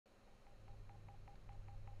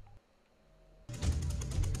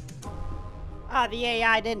Ah, the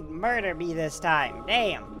AI didn't murder me this time.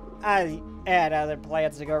 Damn. I had other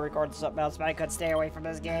plans to go record something else, but I couldn't stay away from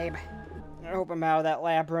this game. I hope I'm out of that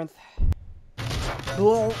labyrinth.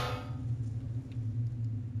 Whoa.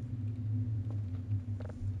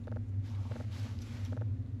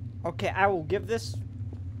 Okay, I will give this...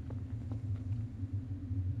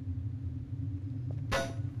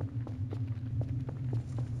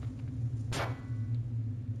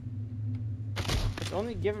 It's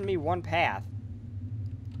only given me one path.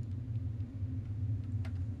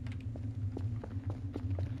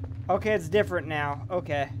 Okay, it's different now.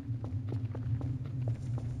 Okay.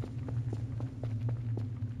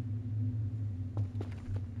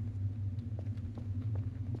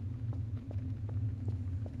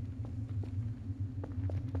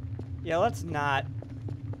 Yeah, let's not.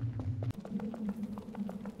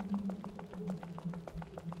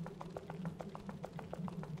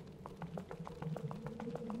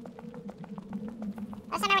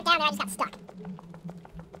 Last time I went down there, I just got stuck.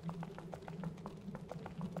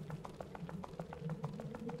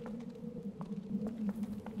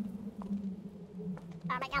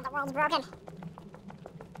 Oh my god, the world's broken.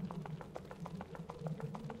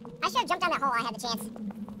 I should have jumped down that hole. I had the chance.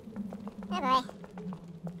 Oh boy.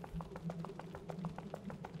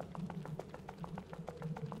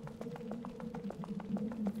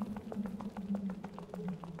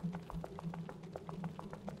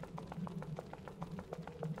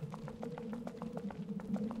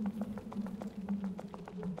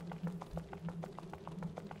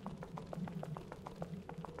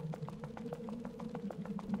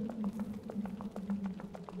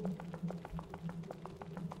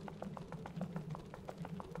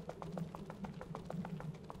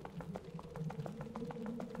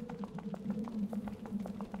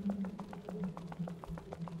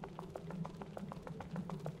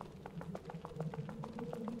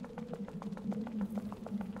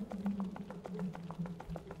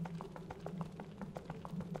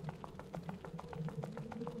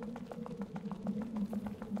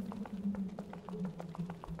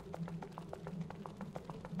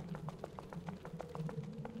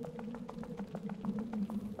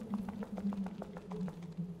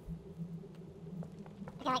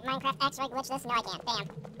 I can like Minecraft X-ray glitch this? No, I can't. Damn.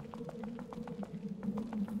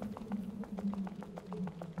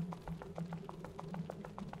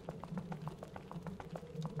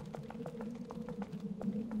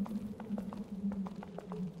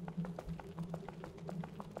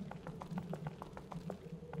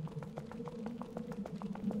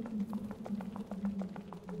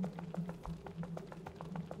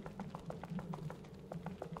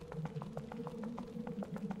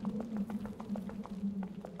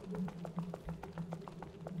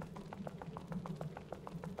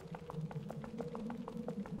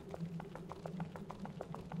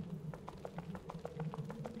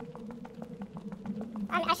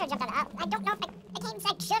 I should have jumped down that. I don't know if I can't even say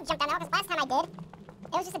I should have jumped down that because last time I did,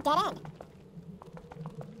 it was just a dead end.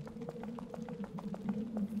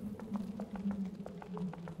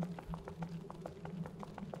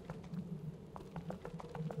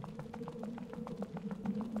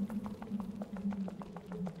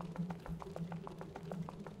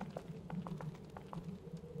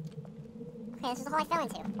 Okay, this is the hole I fell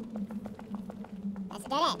into. That's a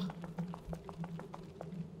dead end.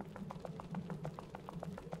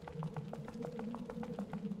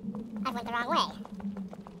 I went the wrong way.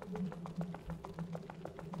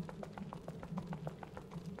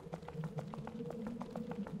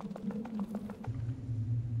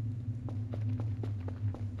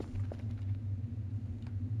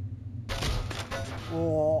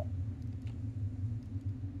 Whoa.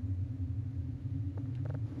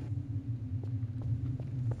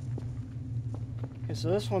 Okay, so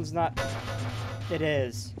this one's not... It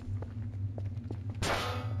is.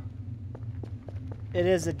 It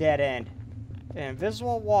is a dead end. An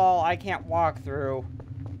invisible wall I can't walk through.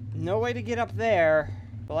 No way to get up there.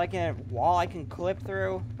 But like a wall I can clip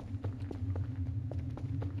through.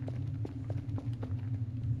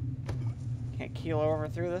 Can't keel over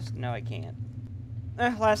through this? No, I can't.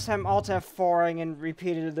 Last time Alt F4ing and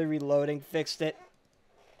repeatedly reloading fixed it.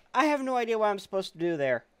 I have no idea what I'm supposed to do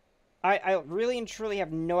there. I really and truly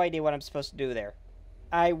have no idea what I'm supposed to do there.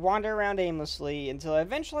 I wander around aimlessly until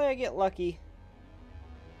eventually I get lucky.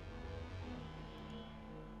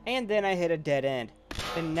 And then I hit a dead end.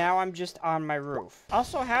 And now I'm just on my roof.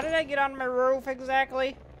 Also, how did I get on my roof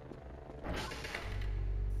exactly?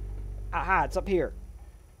 Aha, it's up here.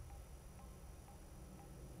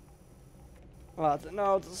 Well,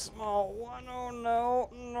 no, it's a small one. Oh no.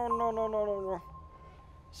 No, no, no, no, no, no.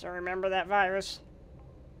 So remember that virus.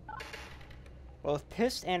 Both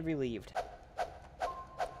pissed and relieved.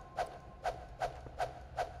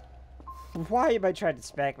 Why am I trying to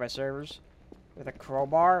smack my servers? With a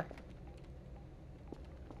crowbar?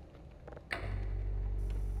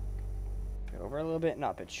 Over a little bit and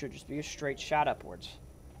up. It should just be a straight shot upwards.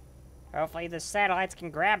 Hopefully the satellites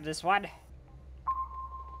can grab this one.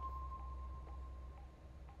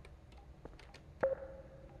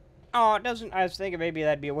 Oh, it doesn't. I was thinking maybe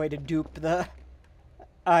that'd be a way to dupe the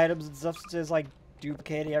items and substances, like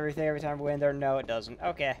duplicating everything every time we win there. No, it doesn't.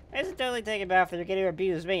 Okay. I was totally thinking about if they're going to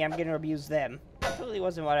abuse me, I'm going to abuse them. Totally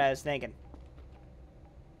wasn't what I was thinking.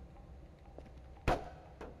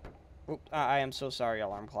 Oop, I am so sorry,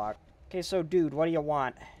 alarm clock. Okay, so dude, what do you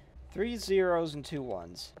want? 3 zeros and 2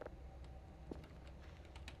 ones.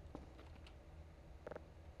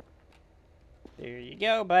 There you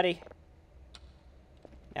go, buddy.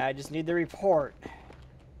 Now I just need the report.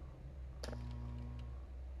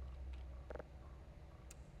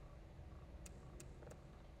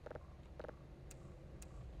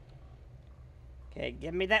 Okay,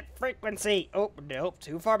 give me that frequency. Oh, nope,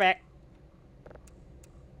 too far back.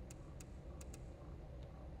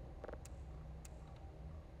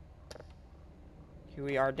 Here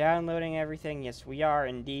we are downloading everything. Yes, we are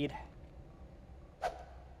indeed.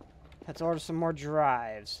 Let's order some more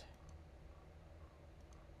drives.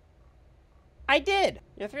 I did!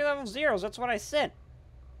 Yeah, 3 level zeros, that's what I sent.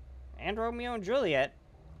 And Romeo and Juliet.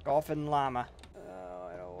 Golf and Llama. Oh,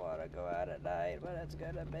 I don't want to go out at night, but it's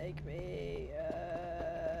gonna make me,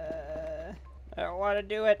 I don't want to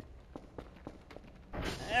do it.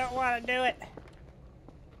 I don't want to do it.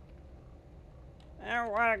 I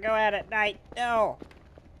don't want to go out at night. No.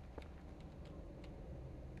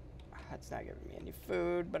 It's not giving me any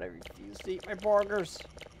food, but I refuse to eat my burgers.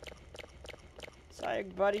 Sorry,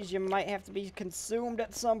 buddies, you might have to be consumed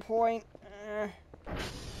at some point.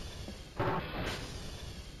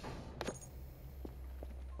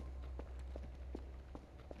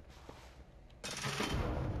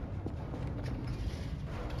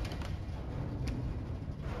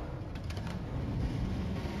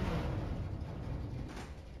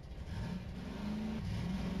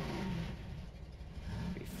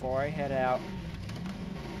 Before I head out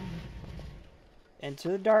into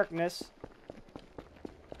the darkness,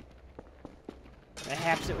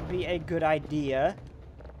 perhaps it would be a good idea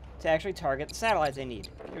to actually target the satellites I need.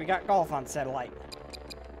 We got golf on satellite.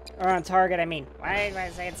 Or on target, I mean. Why am I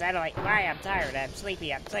saying satellite? Why? I'm tired. I'm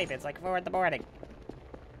sleepy. I'm sleepy. It's like 4 in the morning.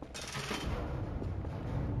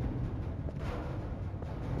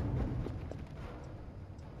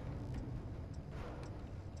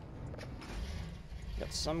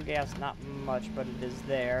 Got some gas, not much, but it is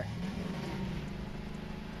there.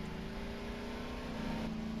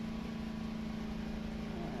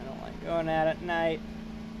 I don't like going out at night.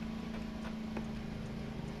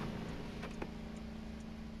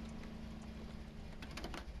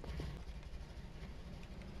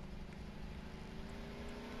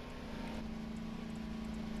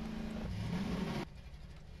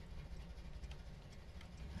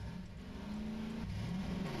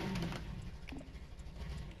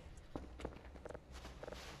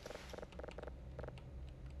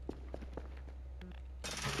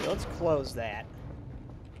 Okay, let's close that.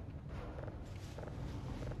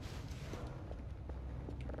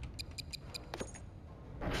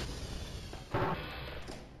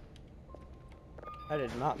 I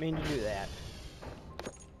did not mean to do that.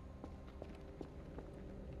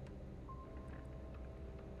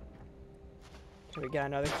 Okay, we got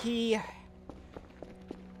another key.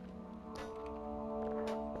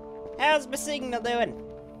 How's my signal doing?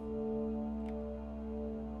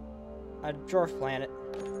 A dwarf planet.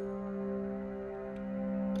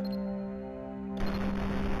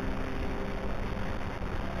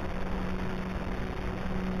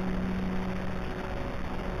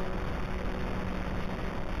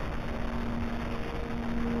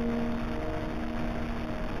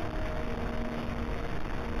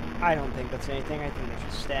 I don't think that's anything. I think it's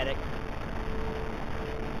just static.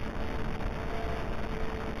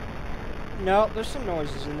 No, there's some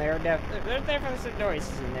noises in there. There's definitely some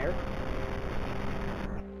noises in there.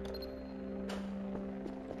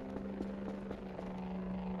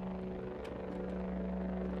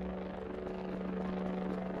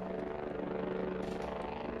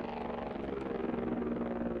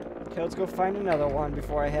 Okay, let's go find another one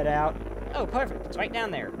before I head out. Oh, perfect. It's right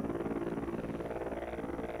down there.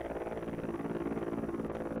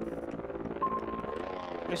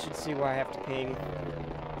 I should see where I have to ping.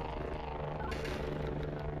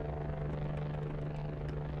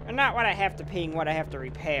 Or not what I have to ping, what I have to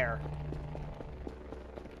repair.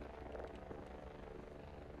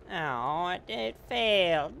 Oh, it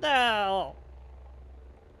failed. No!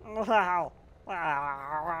 Wow.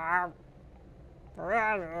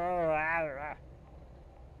 I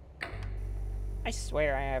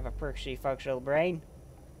swear I have a perfectly functional brain.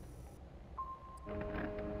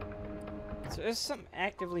 So there's something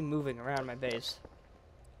actively moving around my base,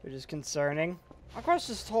 which is concerning. Of course,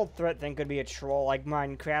 this whole threat thing could be a troll, like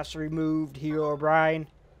Minecraft's removed Herobrine.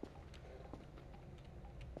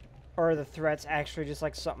 Or the threat's actually just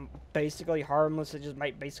like something basically harmless that just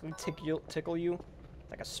might basically tickle you.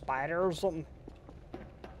 Like a spider or something.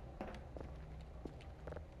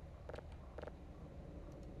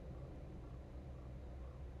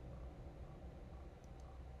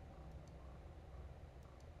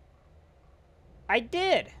 I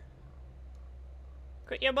did!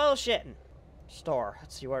 Quit your bullshitting. Store.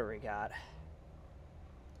 Let's see what we got.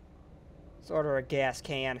 Let's order a gas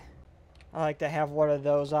can. I like to have one of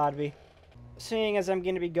those on me. Seeing as I'm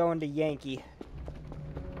going to be going to Yankee.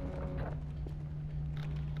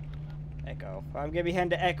 Echo. I'm going to be heading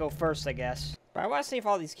to Echo first, I guess. But I want to see if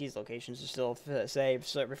all these keys locations are still saved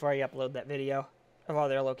so before I upload that video of all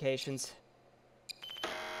their locations.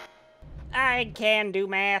 I can do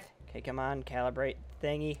math. Okay, come on, calibrate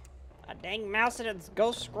thingy. A dang mouse and it's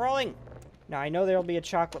ghost scrolling. Now, I know there'll be a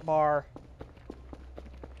chocolate bar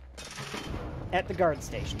at the guard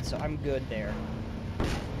station, so I'm good there.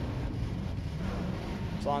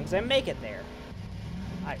 As long as I make it there.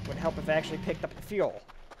 It would help if I actually picked up the fuel.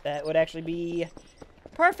 That would actually be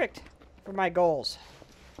perfect for my goals.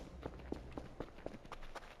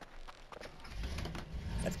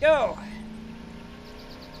 Let's go!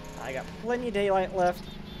 I got plenty of daylight left.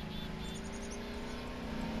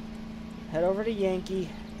 Head over to Yankee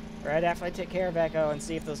right after I take care of Echo and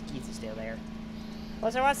see if those keys are still there.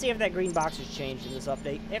 Plus, I want to see if that green box has changed in this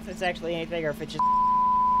update. If it's actually anything or if it's just...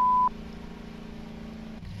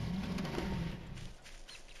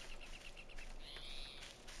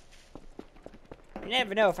 You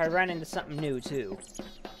never know if I run into something new, too.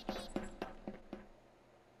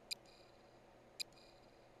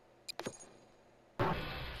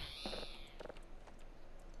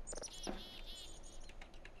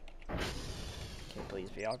 Please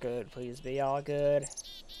be all good. Please be all good.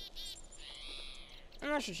 I'm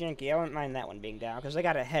not sure Yankee. I wouldn't mind that one being down, because I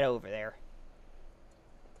gotta head over there.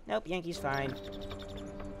 Nope, Yankee's fine.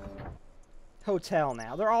 Hotel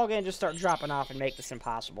now. They're all gonna just start dropping off and make this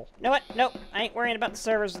impossible. You know what? Nope. I ain't worrying about the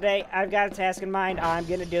servers today. I've got a task in mind. I'm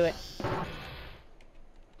gonna do it.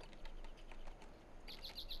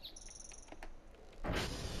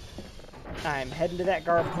 I'm heading to that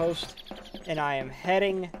guard post, and I am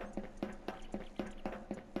heading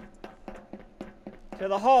to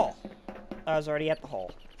the hall. I was already at the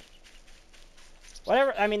hall.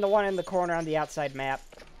 Whatever, I mean the one in the corner on the outside map.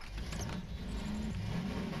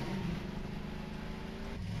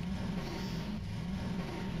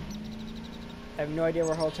 I have no idea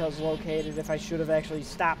where hotel's located, if I should have actually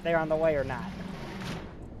stopped there on the way or not.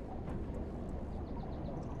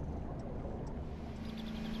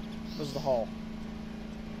 This is the hall.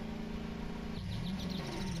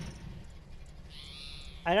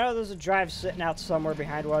 I know there's a drive sitting out somewhere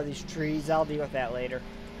behind one of these trees. I'll deal with that later.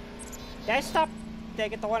 Did I stop? Did I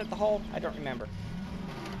get the one at the hole? I don't remember.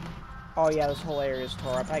 Oh yeah, this whole area is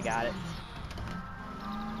tore up. I got it.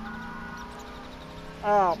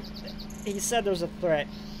 Oh, he said there's a threat.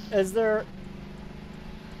 Is there...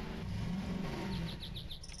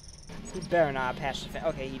 He better not have passed the fence.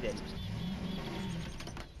 Okay, he did.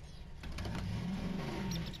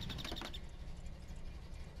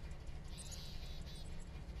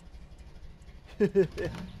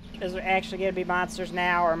 Is there actually going to be monsters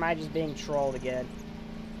now, or am I just being trolled again?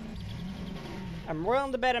 I'm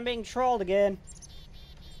willing to bet I'm being trolled again.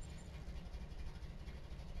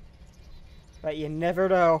 But you never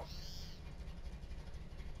know.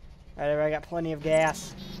 I got plenty of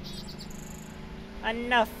gas.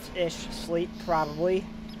 Enough-ish sleep, probably.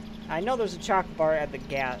 I know there's a chocolate bar at the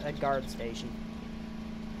guard station.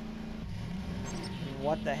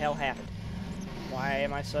 What the hell happened? Why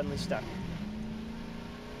am I suddenly stuck?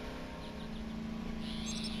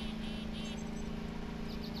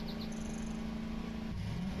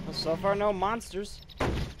 Well, so far, no monsters.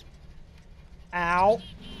 Ow.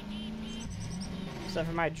 Except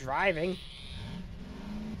for my driving.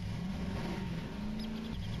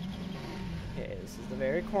 Okay, this is the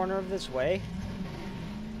very corner of this way.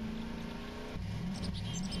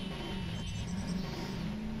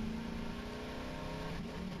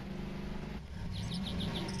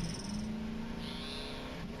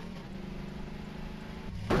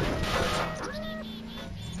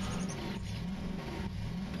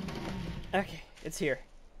 Okay, it's here.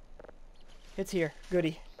 It's here.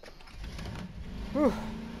 Goody. Whew.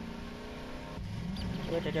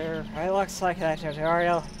 It looks like that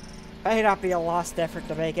tutorial may not be a lost effort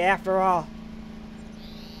to make after all.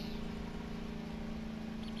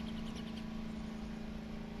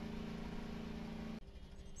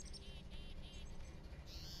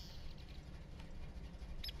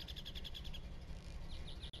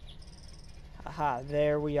 Aha,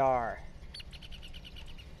 there we are.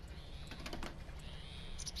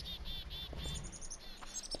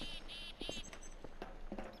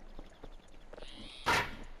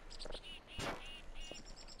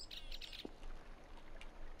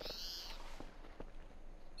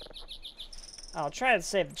 I'll try to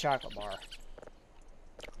save the chocolate bar.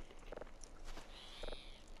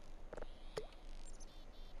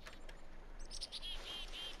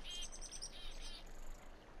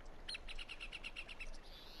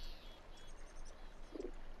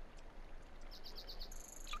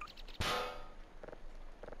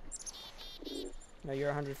 No, you're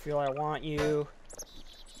 100 fuel, I want you.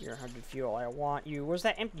 You're 100 fuel, I want you. Where's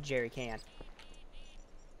that empty jerry can?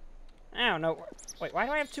 I don't know. Wait, why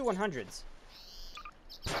do I have two 100s?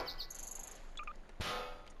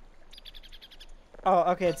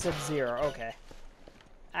 Oh, okay, it said 0. Okay.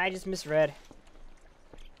 I just misread.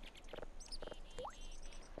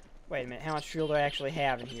 Wait a minute, how much fuel do I actually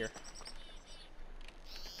have in here?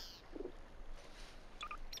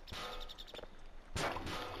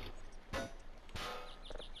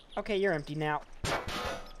 Okay, you're empty now.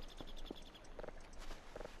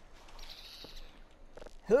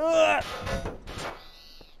 Okay,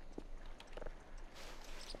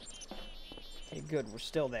 good, we're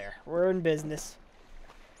still there. We're in business.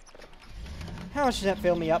 How much does that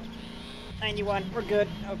fill me up? 91, we're good.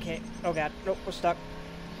 Okay, oh god, nope, we're stuck.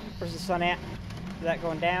 Where's the sun at? Is that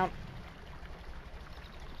going down?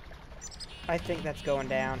 I think that's going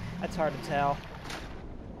down. That's hard to tell.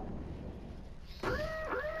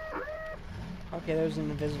 Okay, there's an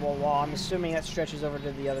invisible wall. I'm assuming that stretches over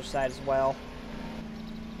to the other side as well.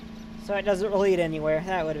 So it doesn't lead anywhere.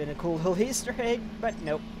 That would have been a cool little Easter egg, but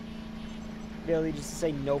nope. Really just to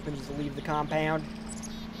say nope and just leave the compound.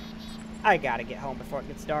 I gotta get home before it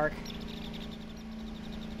gets dark.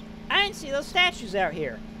 I didn't see those statues out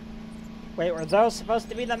here. Wait, were those supposed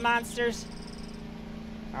to be the monsters?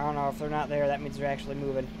 I don't know. If they're not there, that means they're actually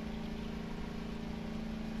moving.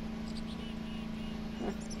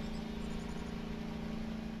 Huh.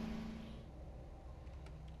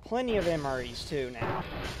 Plenty of MREs, too, now.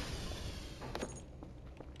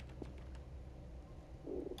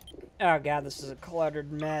 Oh god, this is a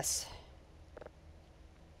cluttered mess.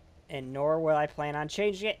 And nor will I plan on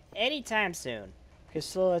changing it anytime soon. Okay,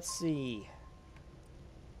 so let's see.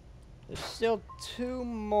 There's still 2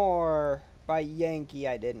 more by Yankee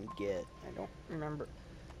I didn't get. I don't remember.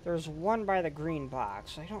 There's one by the green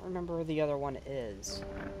box. I don't remember where the other one is.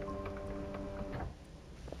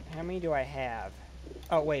 How many do I have?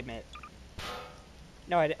 Oh, wait a minute.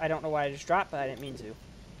 No, I don't know why I just dropped, but I didn't mean to.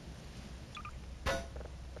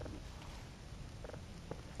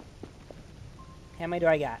 How many do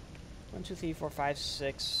I got? 1, 2, 3, 4, 5,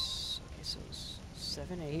 6. Okay, so it's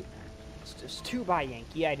 7, 8. It's just 2 by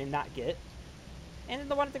Yankee I did not get. And then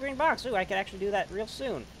the one at the green box. Ooh, I could actually do that real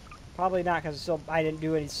soon. Probably not, because I didn't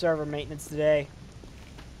do any server maintenance today.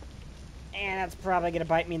 And that's probably going to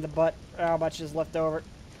bite me in the butt. How much is left over?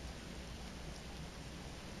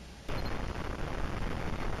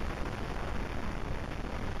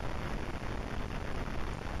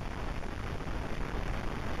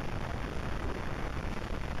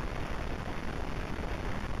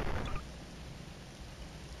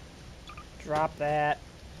 Drop that.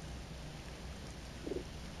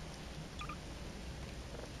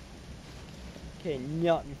 Okay,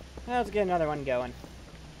 nothing. Let's get another one going.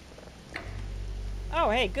 Oh,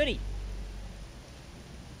 hey, goody.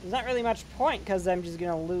 There's not really much point, because I'm just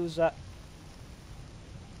going to lose up.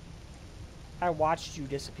 I watched you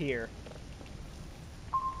disappear.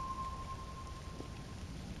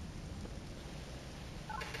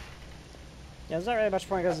 Yeah, there's not really much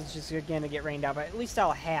point, because it's just going to get rained out, but at least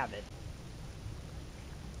I'll have it.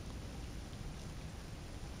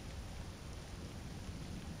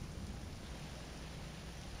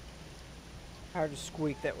 Hard to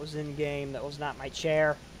squeak that was in game. That was not my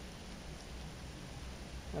chair.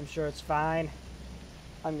 I'm sure it's fine.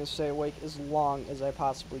 I'm gonna stay awake as long as I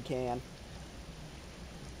possibly can.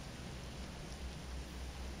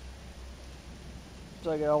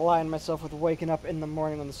 So I gotta align myself with waking up in the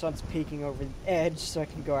morning when the sun's peeking over the edge so I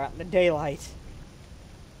can go out in the daylight.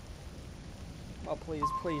 Oh, please,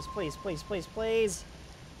 please, please, please, please, please.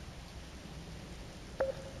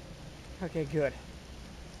 Okay, good.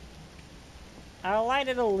 I'll align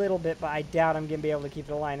it a little bit, but I doubt I'm going to be able to keep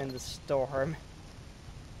it aligned in the storm.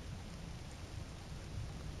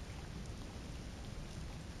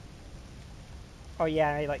 Oh yeah,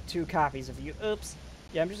 I made like 2 copies of you. Oops.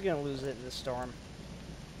 Yeah, I'm just gonna lose it in the storm.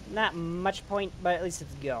 Not much point, but at least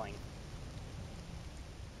it's going.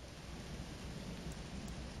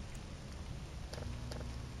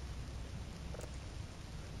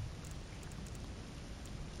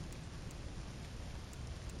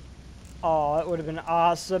 Oh, it would have been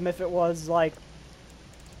awesome if it was, like,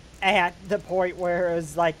 at the point where it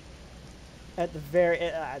was, like, at the very,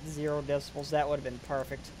 at 0 decibels. That would have been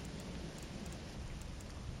perfect.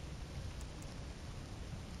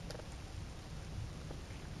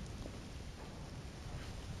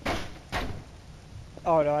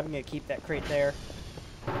 Oh no, I'm gonna keep that crate there.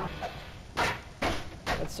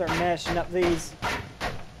 Let's start mashing up these.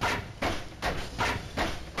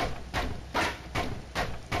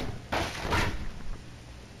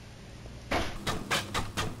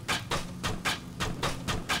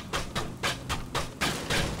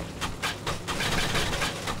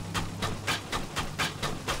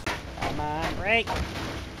 Come on, break.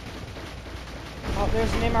 Oh,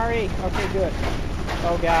 there's an MRE. Okay, good.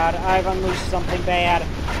 Oh god, I've unleashed something bad.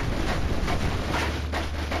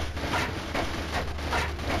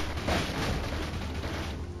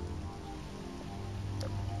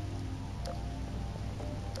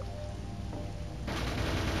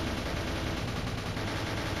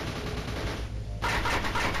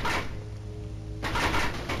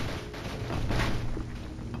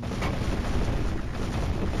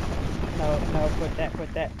 No,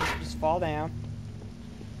 quit that. Just fall down.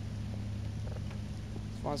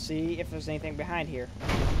 Just want to see if there's anything behind here.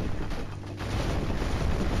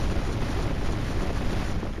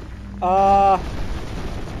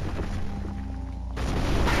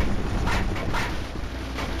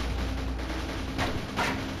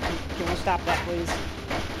 Can we stop that, please?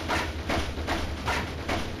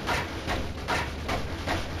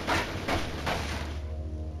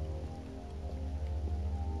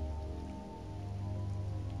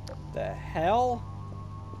 The hell?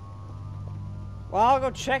 Well, I'll go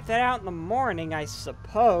check that out in the morning, I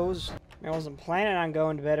suppose. I wasn't planning on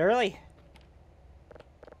going to bed early.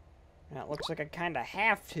 And it looks like I kinda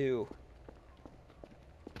have to.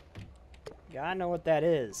 Gotta know what that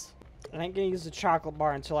is. I ain't gonna use the chocolate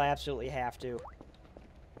bar until I absolutely have to.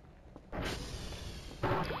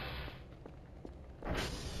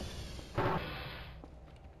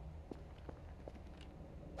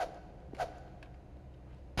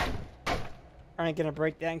 I ain't gonna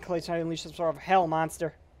break that in case I unleash some sort of hell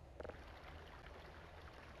monster.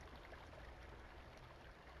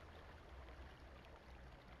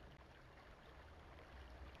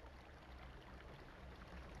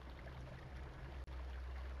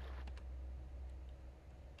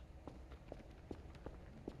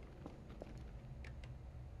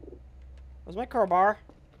 Where's my crowbar?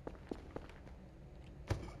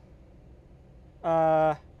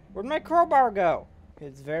 Where'd my crowbar go?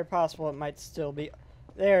 It's very possible it might still be...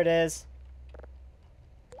 There it is.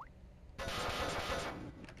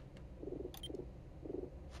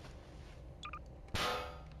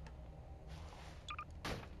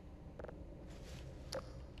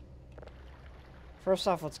 First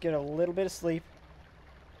off, let's get a little bit of sleep.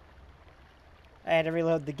 I had to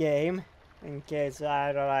reload the game in case I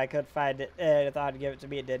don't know, I could find it. I thought I'd give it to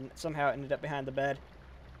me, it didn't. Somehow it ended up behind the bed.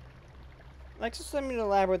 Lexus sent me to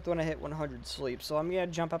Labyrinth when I hit 100 sleep, so I'm gonna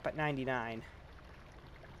jump up at 99.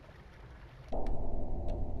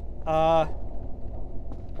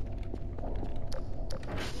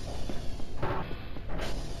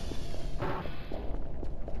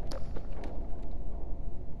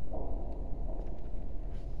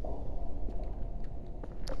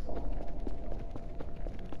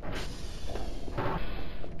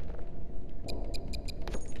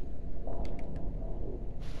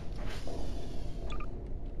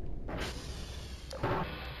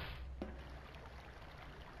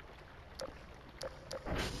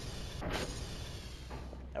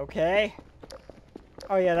 Okay.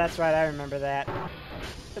 Oh yeah, that's right, I remember that.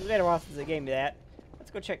 It's been a while since they gave me that.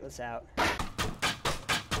 Let's go check this out.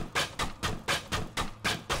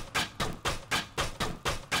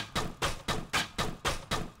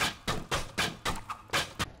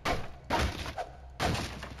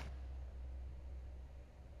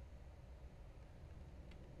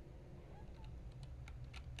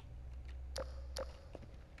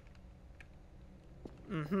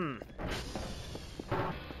 Mm-hmm.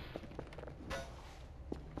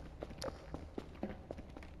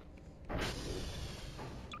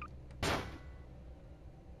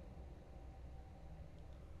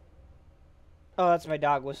 Oh, that's my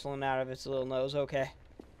dog whistling out of its little nose. Okay.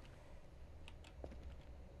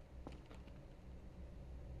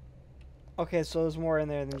 Okay, so there's more in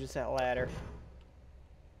there than just that ladder.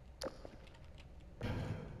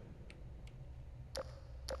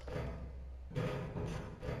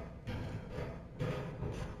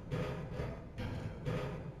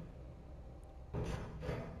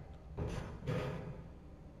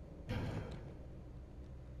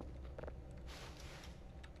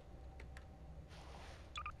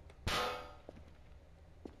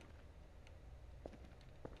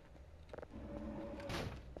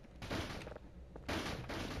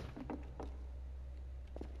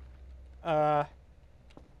 Okay,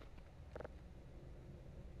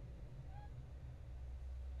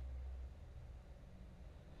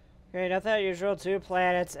 nothing usual. 2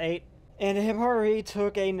 planets, 8. And Himari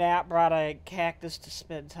took a nap, brought a cactus to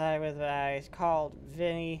spend time with. It's called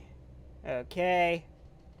Vinny. Okay.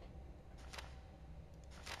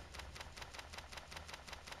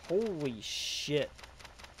 Holy shit.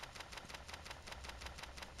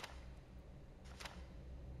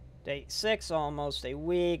 Day 6, almost a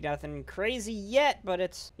week. Nothing crazy yet, but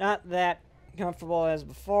it's not that comfortable as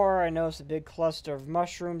before. I noticed a big cluster of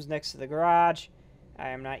mushrooms next to the garage. I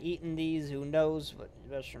am not eating these. Who knows what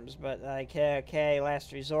mushrooms, but okay,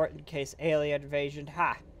 last resort in case alien invasion.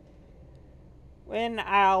 Ha! When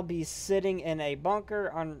I'll be sitting in a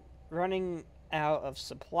bunker on running out of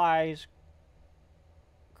supplies,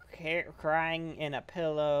 crying in a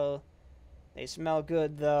pillow. They smell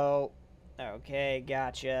good though. Okay,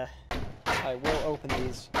 gotcha. I will open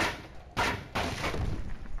these.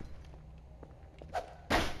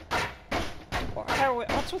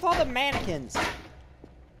 What's with all the mannequins?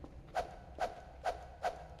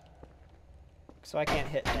 So I can't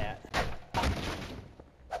hit that.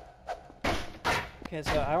 Okay,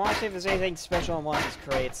 so I want to see if there's anything special in one of these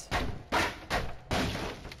crates.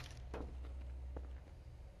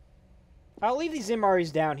 I'll leave these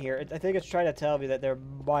MREs down here. I think it's trying to tell me that there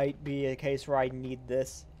might be a case where I need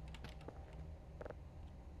this.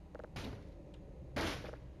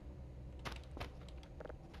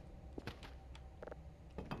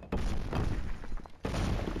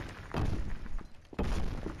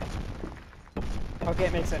 Okay,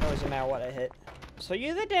 it makes that noise no matter what I hit. So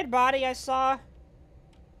you're the dead body I saw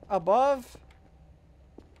above?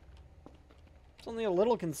 It's only a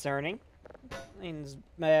little concerning. Ain't as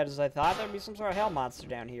mad as I thought. There'd be some sort of hell monster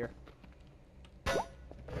down here.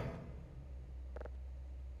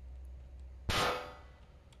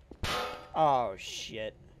 Oh,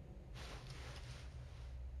 shit.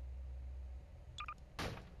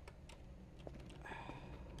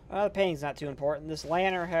 Well, the painting's not too important. This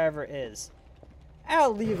lantern, however, is.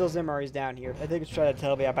 I'll leave those MREs down here. I think it's trying to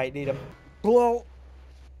tell me I might need them. Blow!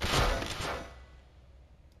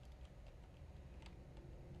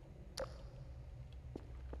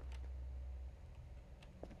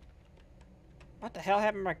 What the hell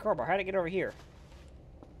happened to my crowbar? How'd it get over here?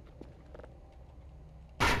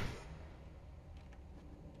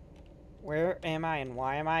 Where am I and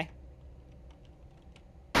why am I?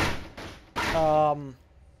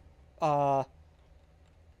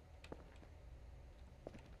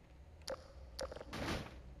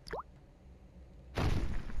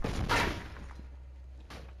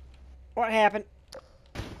 What happened?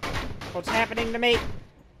 What's happening to me?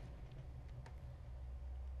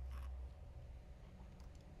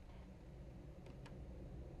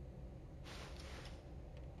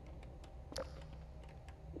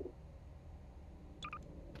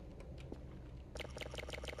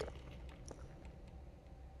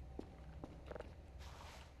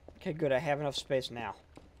 Okay, good. I have enough space now.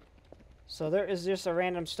 So there is just a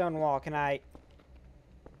random stone wall. Can I...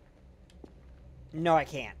 No, I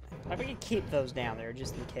can't. I can keep those down there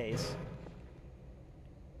just in case.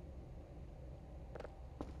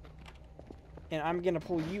 And I'm gonna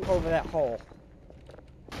pull you over that hole.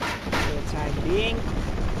 For the time being.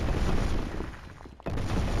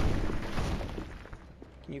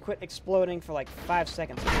 Can you quit exploding for like 5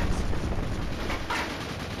 seconds, please?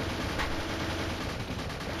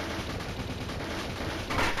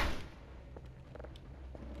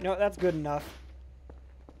 No, that's good enough.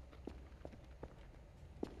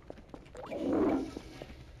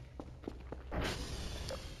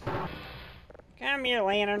 Come here,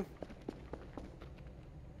 lantern.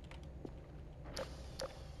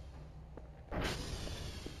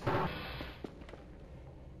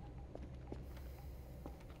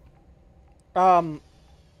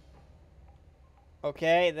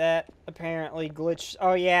 Okay, that apparently glitched.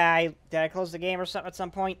 Oh yeah, did I close the game or something at some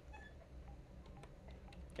point?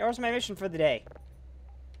 That was my mission for the day.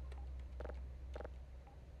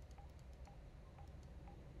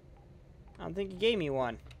 I don't think you gave me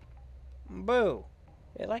one. Boo.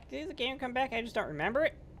 Did the game come back? I just don't remember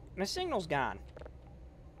it. My signal's gone.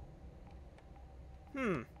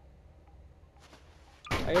 I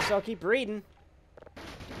guess I'll keep reading.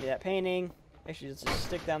 Give me that painting. Actually, just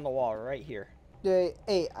stick down the wall right here. Day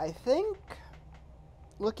 8. I think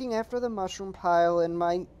looking after the mushroom pile in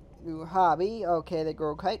my new hobby. Okay, they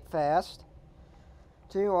grow quite fast.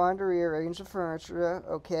 2, on to rearrange the furniture.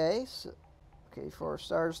 Okay. Okay, 4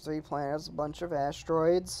 stars, 3 planets, a bunch of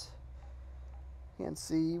asteroids. Can't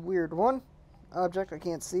see, weird one. Object, I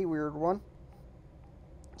can't see, weird one.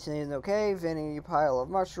 Saying okay, Vinny, pile of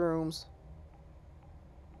mushrooms.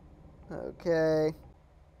 Okay.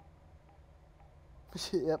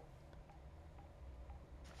 Yep.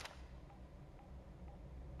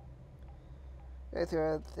 Okay,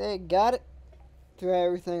 through everything. Got it. Through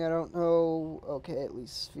everything I don't know. Okay, at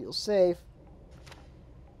least feel safe.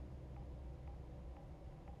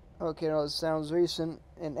 Okay, no, this sounds recent.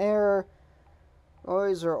 An error.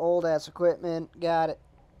 Noise or old ass equipment. Got it.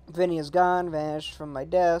 Vinny is gone. Vanished from my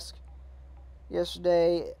desk.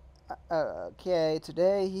 Yesterday. Okay,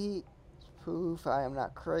 today he. Poof, I am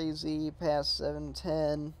not crazy. Past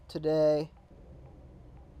 7:10 today.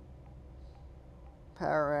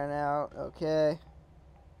 Power ran out. Okay.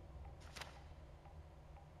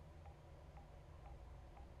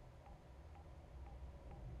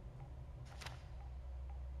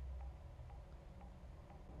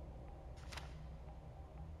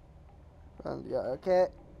 Yeah, okay.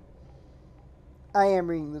 I am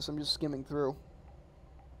reading this, I'm just skimming through.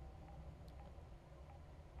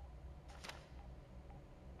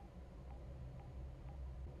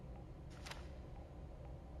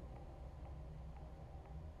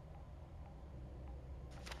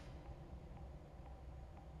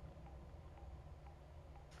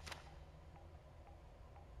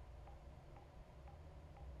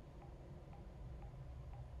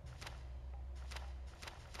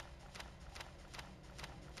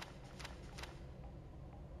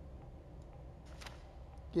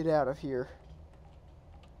 Get out of here.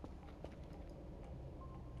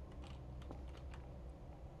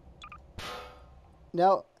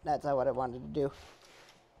 No, that's not what I wanted to do.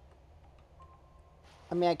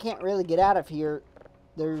 I mean, I can't really get out of here.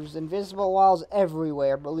 There's invisible walls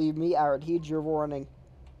everywhere. Believe me, I would heed your warning.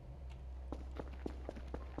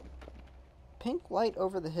 Pink light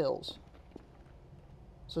over the hills.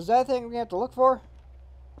 So is that a thing we have to look for?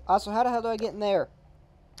 Also, how the hell do I get in there?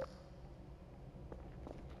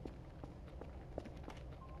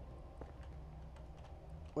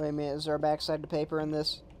 Wait a minute, is there a backside to paper in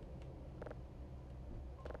this?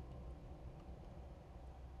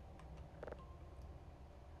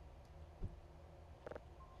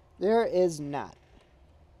 There is not.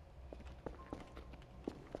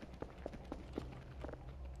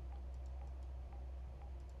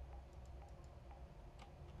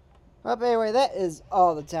 Well, anyway, that is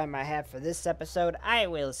all the time I have for this episode. I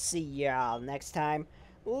will see y'all next time.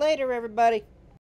 Later, everybody.